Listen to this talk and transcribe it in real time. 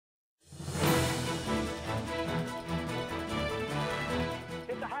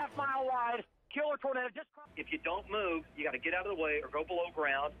killer tornado. If you don't move, you got to get out of the way or go below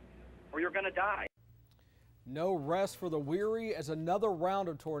ground, or you're going to die. No rest for the weary as another round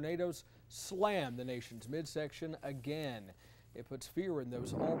of tornadoes slammed the nation's midsection again. It puts fear in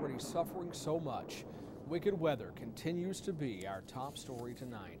those already suffering so much. Wicked weather continues to be our top story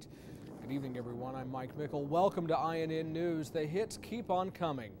tonight. Good evening, everyone. I'm Mike Mickle. Welcome to INN News. The hits keep on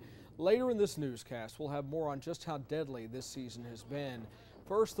coming. Later in this newscast, we'll have more on just how deadly this season has been.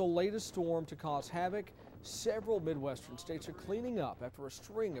 First, the latest storm to cause havoc. Several Midwestern states are cleaning up after a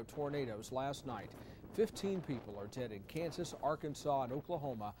string of tornadoes last night. 15 people are dead in Kansas, Arkansas, and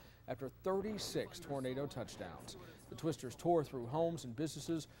Oklahoma after 36 tornado touchdowns. The twisters tore through homes and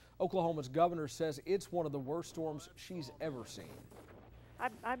businesses. Oklahoma's governor says it's one of the worst storms she's ever seen.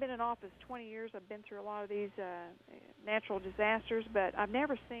 I've been in office 20 years. I've been through a lot of these natural disasters, but I've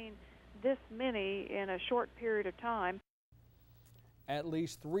never seen this many in a short period of time. At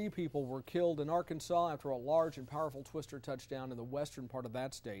least 3 people were killed in Arkansas after a large and powerful twister touchdown in the western part of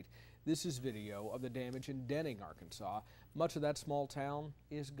that state. This is video of the damage in Denning, Arkansas. Much of that small town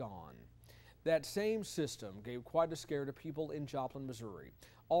is gone. That same system gave quite a scare to people in Joplin, Missouri,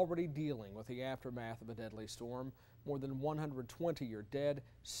 already dealing with the aftermath of a deadly storm. More than 120 are dead,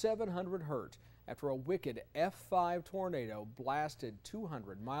 700 hurt after a wicked F5 tornado blasted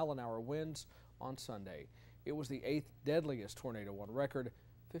 200-mile-an-hour winds on Sunday. It was the 8th deadliest tornado on record.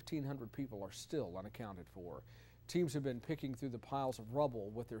 1,500 people are still unaccounted for. Teams have been picking through the piles of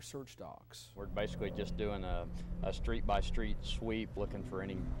rubble with their search dogs. We're basically just doing a street-by-street sweep, looking for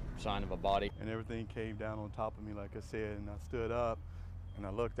any sign of a body. And everything came down on top of me, like I said, and I stood up and I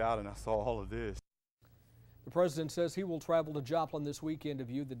looked out and I saw all of this. The president says he will travel to Joplin this weekend to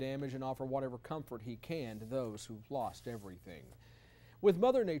view the damage and offer whatever comfort he can to those who've lost everything. With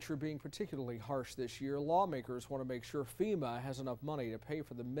Mother Nature being particularly harsh this year, lawmakers want to make sure FEMA has enough money to pay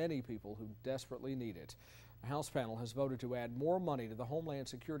for the many people who desperately need it. A House panel has voted to add more money to the Homeland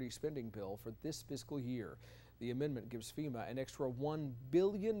Security spending bill for this fiscal year. The amendment gives FEMA an extra $1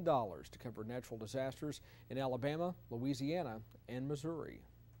 billion to cover natural disasters in Alabama, Louisiana, and Missouri.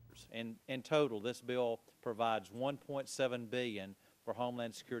 In total, this bill provides $1.7 billion for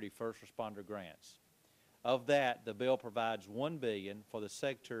Homeland Security first responder grants. Of that, the bill provides $1 billion for the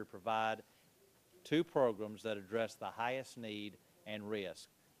Secretary to provide 2 programs that address the highest need and risk.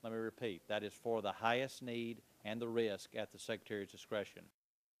 Let me repeat, that is for the highest need and the risk at the Secretary's discretion.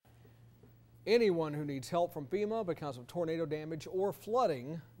 Anyone who needs help from FEMA because of tornado damage or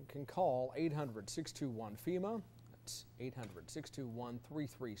flooding can call 800-621-FEMA. That's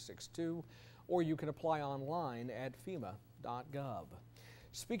 800-621-3362. Or you can apply online at FEMA.gov.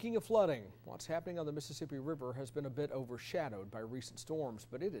 Speaking of flooding, what's happening on the Mississippi River has been a bit overshadowed by recent storms,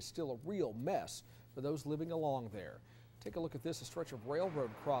 but it is still a real mess for those living along there. Take a look at this. A stretch of railroad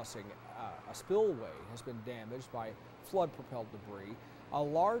crossing, a spillway has been damaged by flood-propelled debris. A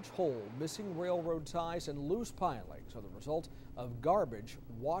large hole, missing railroad ties, and loose pilings are the result of garbage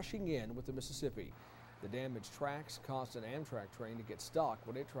washing in with the Mississippi. The damaged tracks caused an Amtrak train to get stuck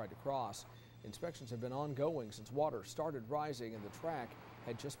when it tried to cross. Inspections have been ongoing since water started rising and the track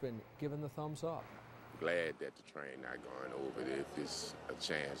had just been given the thumbs up. Glad that the train not going over there if there's a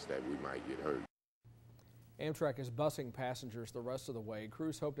chance that we might get hurt. Amtrak is busing passengers the rest of the way.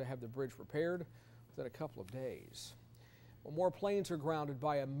 Crews hope to have the bridge repaired within a couple of days. Well, more planes are grounded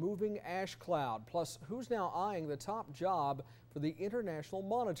by a moving ash cloud. Plus, who's now eyeing the top job for the International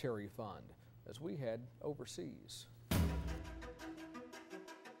Monetary Fund as we head overseas?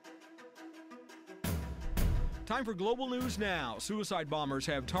 Time for global news now. Suicide bombers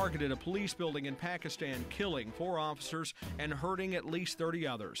have targeted a police building in Pakistan, killing 4 officers and hurting at least 30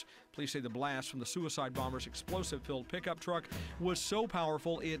 others. Police say the blast from the suicide bomber's explosive-filled pickup truck was so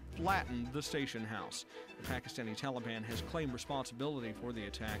powerful it flattened the station house. The Pakistani Taliban has claimed responsibility for the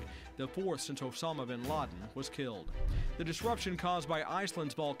attack, the 4th since Osama bin Laden was killed. The disruption caused by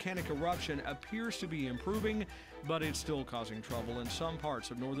Iceland's volcanic eruption appears to be improving, but it's still causing trouble in some parts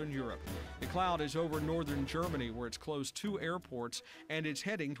of northern Europe. The cloud is over northern Germany, where it's closed 2 airports, and it's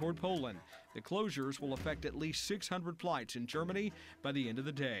heading toward Poland. The closures will affect at least 600 flights in Germany by the end of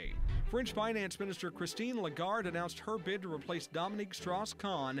the day. French Finance Minister Christine Lagarde announced her bid to replace Dominique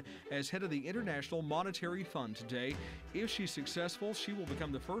Strauss-Kahn as head of the International Monetary Fund today. If she's successful, she will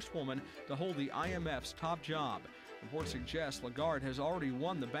become the first woman to hold the IMF's top job. Reports suggest Lagarde has already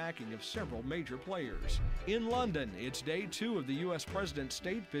won the backing of several major players. In London, it's day 2 of the U.S. President's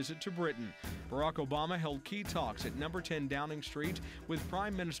state visit to Britain. Barack Obama held key talks at number 10 Downing Street with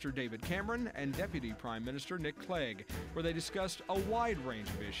Prime Minister David Cameron and Deputy Prime Minister Nick Clegg, where they discussed a wide range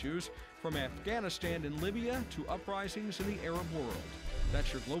of issues, from Afghanistan and Libya to uprisings in the Arab world.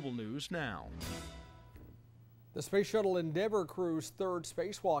 That's your global news now. The Space Shuttle Endeavour crew's third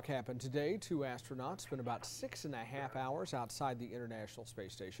spacewalk happened today. 2 astronauts spent about 6.5 hours outside the International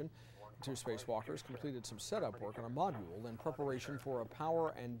Space Station. The 2 spacewalkers completed some setup work on a module in preparation for a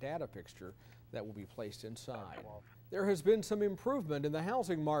power and data fixture that will be placed inside. There has been some improvement in the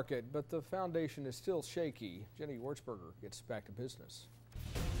housing market, but the foundation is still shaky. Jenny Wurzberger gets back to business.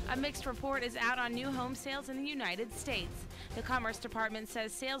 A mixed report is out on new home sales in the United States. The Commerce Department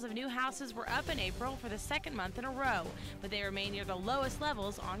says sales of new houses were up in April for the second month in a row, but they remain near the lowest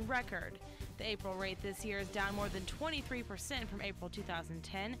levels on record. The April rate this year is down more than 23% from April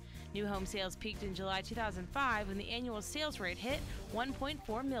 2010. New home sales peaked in July 2005 when the annual sales rate hit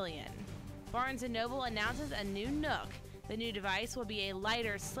 1.4 million. Barnes & Noble announces a new Nook. The new device will be a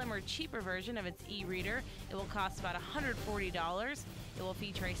lighter, slimmer, cheaper version of its e-reader. It will cost about $140. It will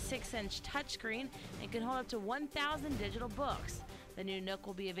feature a 6-inch touchscreen and can hold up to 1,000 digital books. The new Nook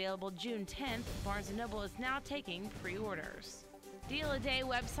will be available June 10th. Barnes & Noble is now taking pre-orders. Deal-a-day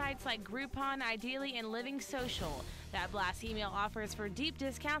websites like Groupon, Ideally, and Living Social. That blast email offers for deep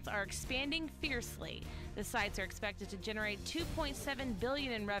discounts are expanding fiercely. The sites are expected to generate $2.7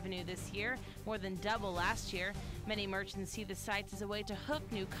 billion in revenue this year, more than double last year. Many merchants see the sites as a way to hook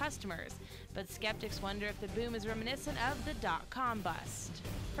new customers, but skeptics wonder if the boom is reminiscent of the dot-com bust.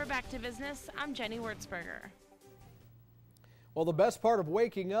 For Back to Business, I'm Jenny Wurzberger. Well, the best part of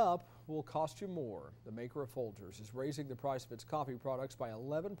waking up will cost you more. The maker of Folgers is raising the price of its coffee products by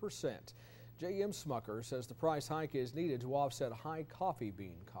 11%. J.M. Smucker says the price hike is needed to offset high coffee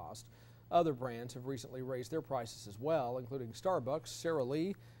bean cost. Other brands have recently raised their prices as well, including Starbucks, Sara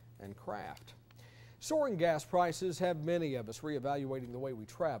Lee, and Kraft. Soaring gas prices have many of us reevaluating the way we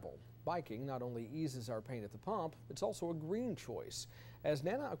travel. Biking not only eases our pain at the pump, it's also a green choice. As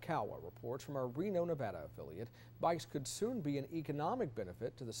Nana Okawa reports from our Reno, Nevada affiliate, bikes could soon be an economic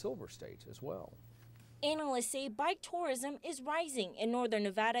benefit to the Silver State as well. Analysts say bike tourism is rising, and Northern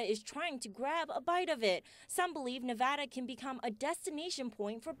Nevada is trying to grab a bite of it. Some believe Nevada can become a destination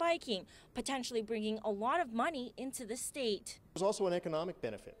point for biking, potentially bringing a lot of money into the state. There's also an economic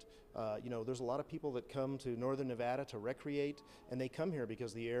benefit. There's a lot of people that come to Northern Nevada to recreate, and they come here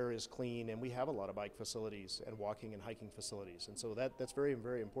because the air is clean, and we have a lot of bike facilities and walking and hiking facilities, and so that's very,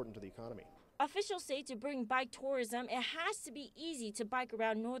 very important to the economy. Officials say to bring bike tourism, it has to be easy to bike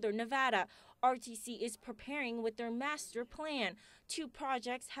around Northern Nevada. RTC is preparing with their master plan. 2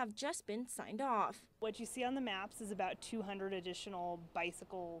 projects have just been signed off. What you see on the maps is about 200 additional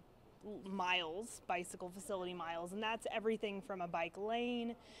bicycle miles, bicycle facility miles, and that's everything from a bike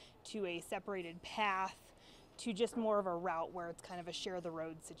lane to a separated path to just more of a route where it's kind of a share the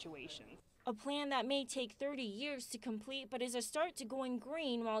road situation. A plan that may take 30 years to complete, but is a start to going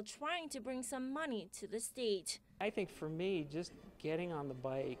green while trying to bring some money to the state. I think for me, just getting on the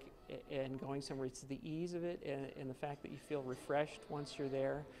bike and going somewhere, it's the ease of it and the fact that you feel refreshed once you're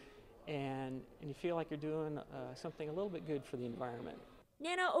there and you feel like you're doing something a little bit good for the environment.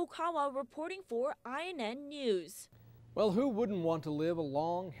 Nana Okawa reporting for INN News. Well, who wouldn't want to live a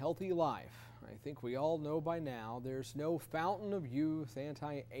long, healthy life? I think we all know by now there's no fountain of youth,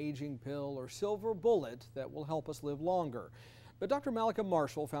 anti-aging pill, or silver bullet that will help us live longer. But Dr. Malika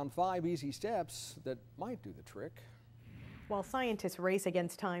Marshall found 5 easy steps that might do the trick. While scientists race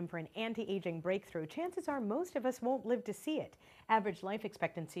against time for an anti-aging breakthrough, chances are most of us won't live to see it. Average life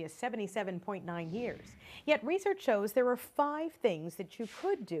expectancy is 77.9 years. Yet research shows there are 5 things that you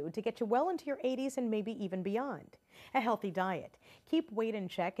could do to get you well into your 80s and maybe even beyond. A healthy diet. Keep weight in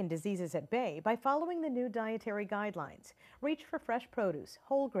check and diseases at bay by following the new dietary guidelines. Reach for fresh produce,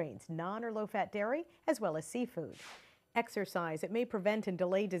 whole grains, non or low-fat dairy, as well as seafood. Exercise. It may prevent and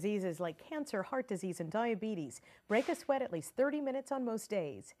delay diseases like cancer, heart disease, and diabetes. Break a sweat at least 30 minutes on most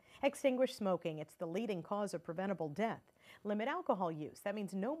days. Extinguish smoking. It's the leading cause of preventable death. Limit alcohol use. That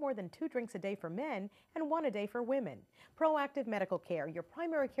means no more than 2 drinks a day for men and 1 a day for women. Proactive medical care. Your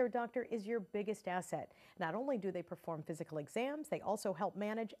primary care doctor is your biggest asset. Not only do they perform physical exams, they also help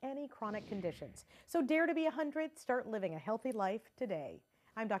manage any chronic conditions. So dare to be 100. Start living a healthy life today.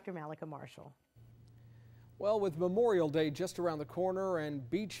 I'm Dr. Malika Marshall. Well, with Memorial Day just around the corner and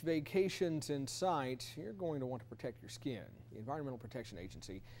beach vacations in sight, you're going to want to protect your skin. The Environmental Protection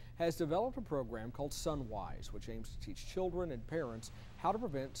Agency has developed a program called Sunwise, which aims to teach children and parents how to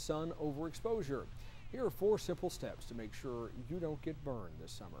prevent sun overexposure. Here are 4 simple steps to make sure you don't get burned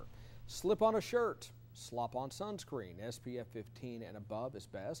this summer. Slip on a shirt, slop on sunscreen, SPF 15 and above is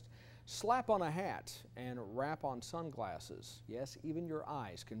best. Slap on a hat and wrap on sunglasses. Yes, even your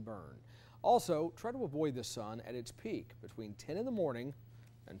eyes can burn. Also, try to avoid the sun at its peak between 10 in the morning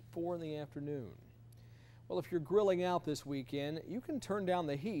and 4 in the afternoon. Well, if you're grilling out this weekend, you can turn down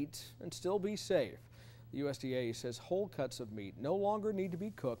the heat and still be safe. The USDA says whole cuts of meat no longer need to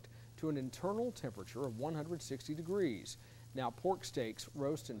be cooked to an internal temperature of 160 degrees. Now, pork steaks,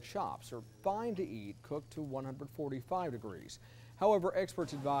 roast, and chops are fine to eat cooked to 145 degrees. However,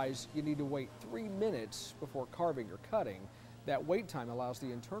 experts advise you need to wait 3 minutes before carving or cutting. That wait time allows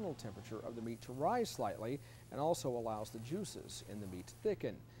the internal temperature of the meat to rise slightly and also allows the juices in the meat to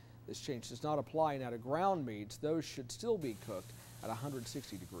thicken. This change does not apply now to ground meats. Those should still be cooked at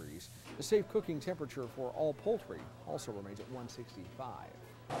 160 degrees. The safe cooking temperature for all poultry also remains at 165.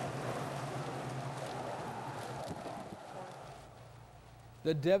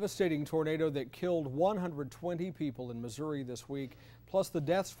 The devastating tornado that killed 120 people in Missouri this week, plus the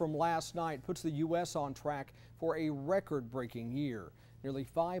deaths from last night, puts the U.S. on track for a record-breaking year. Nearly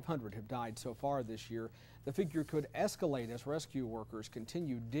 500 have died so far this year. The figure could escalate as rescue workers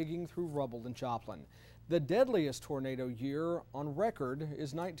continue digging through rubble in Joplin. The deadliest tornado year on record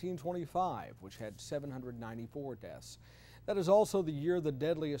is 1925, which had 794 deaths. That is also the year the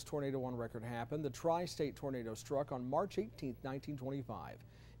deadliest tornado on record happened. The tri-state tornado struck on March 18, 1925.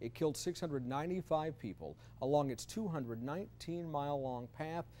 It killed 695 people along its 219-mile-long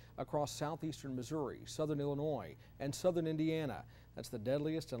path across southeastern Missouri, southern Illinois, and southern Indiana. That's the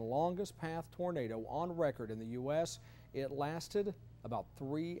deadliest and longest path tornado on record in the U.S. It lasted about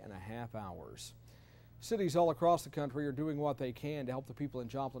 3.5 hours. Cities all across the country are doing what they can to help the people in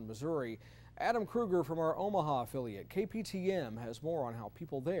Joplin, Missouri. Adam Kruger from our Omaha affiliate, KPTM, has more on how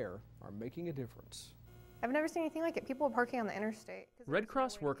people there are making a difference. I've never seen anything like it. People parking on the interstate. Red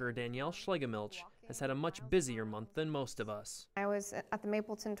Cross worker Danielle Schlegelmilch has had a much busier month than most of us. I was at the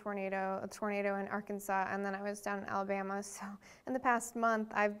Mapleton tornado, a tornado in Arkansas, and then I was down in Alabama. So in the past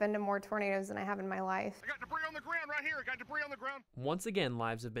month, I've been to more tornadoes than I have in my life. I got debris on the ground right here. I got debris on the ground. Once again,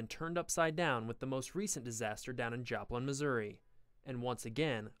 lives have been turned upside down with the most recent disaster down in Joplin, Missouri. And once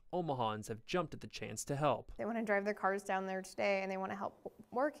again, Omahans have jumped at the chance to help. They want to drive their cars down there today and they want to help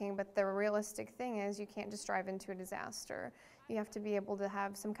working, but the realistic thing is you can't just drive into a disaster. You have to be able to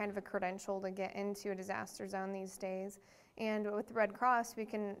have some kind of a credential to get into a disaster zone these days. And with Red Cross, we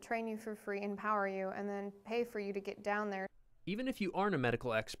can train you for free, empower you, and then pay for you to get down there. Even if you aren't a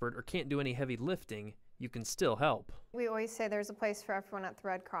medical expert or can't do any heavy lifting, you can still help. We always say there's a place for everyone at the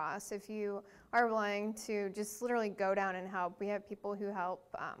Red Cross. If you are willing to just literally go down and help, we have people who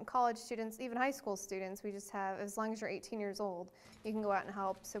help college students, even high school students. We just have, as long as you're 18 years old, you can go out and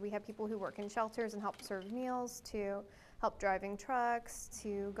help. So we have people who work in shelters and help serve meals, to help driving trucks,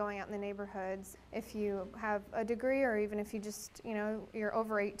 to going out in the neighborhoods. If you have a degree, or even if you just, you're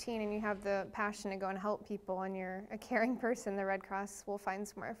over 18 and you have the passion to go and help people and you're a caring person, the Red Cross will find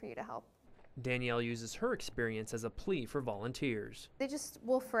somewhere for you to help. Danielle uses her experience as a plea for volunteers. They just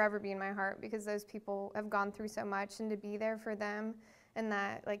will forever be in my heart because those people have gone through so much, and to be there for them in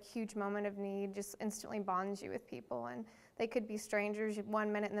that huge moment of need just instantly bonds you with people. And they could be strangers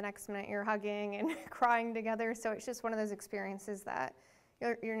 1 minute and the next minute you're hugging and crying together. So it's just one of those experiences that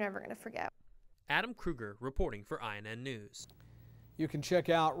you're never going to forget. Adam Kruger reporting for INN News. You can check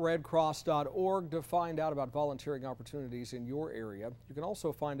out redcross.org to find out about volunteering opportunities in your area. You can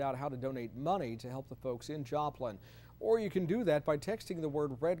also find out how to donate money to help the folks in Joplin. Or you can do that by texting the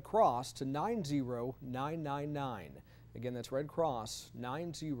word Red Cross to 90999. Again, that's Red Cross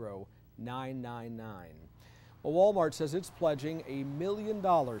 90999. Well, Walmart says it's pledging $1 million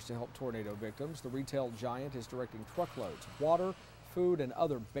to help tornado victims. The retail giant is directing truckloads of water, food, and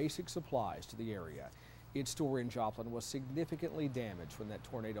other basic supplies to the area. Its store in Joplin was significantly damaged when that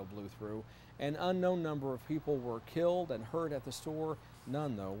tornado blew through. An unknown number of people were killed and hurt at the store.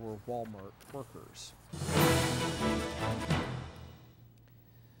 None, though, were Walmart workers.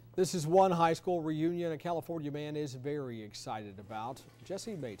 This is one high school reunion a California man is very excited about.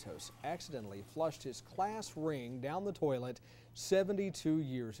 Jesse Matos accidentally flushed his class ring down the toilet 72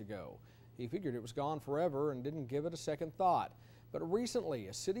 years ago. He figured it was gone forever and didn't give it a second thought. But recently,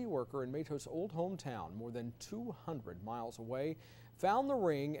 a city worker in Matos' old hometown, more than 200 miles away, found the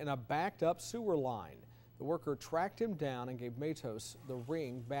ring in a backed-up sewer line. The worker tracked him down and gave Matos the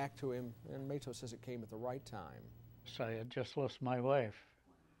ring back to him, and Matos says it came at the right time. So I had just lost my wife,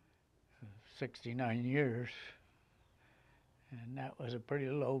 69 years, and that was a pretty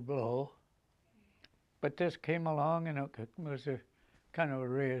low blow. But this came along, and it was a kind of a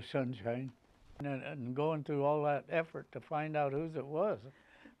ray of sunshine. And going through all that effort to find out whose it was,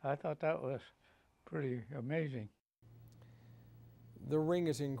 I thought that was pretty amazing. The ring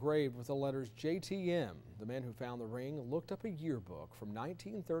is engraved with the letters JTM. The man who found the ring looked up a yearbook from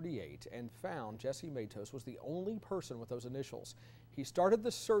 1938 and found Jesse Matos was the only person with those initials. He started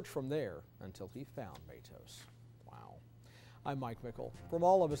the search from there until he found Matos. Wow. I'm Mike Mickle. From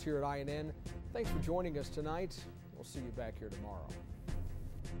all of us here at INN, thanks for joining us tonight. We'll see you back here tomorrow.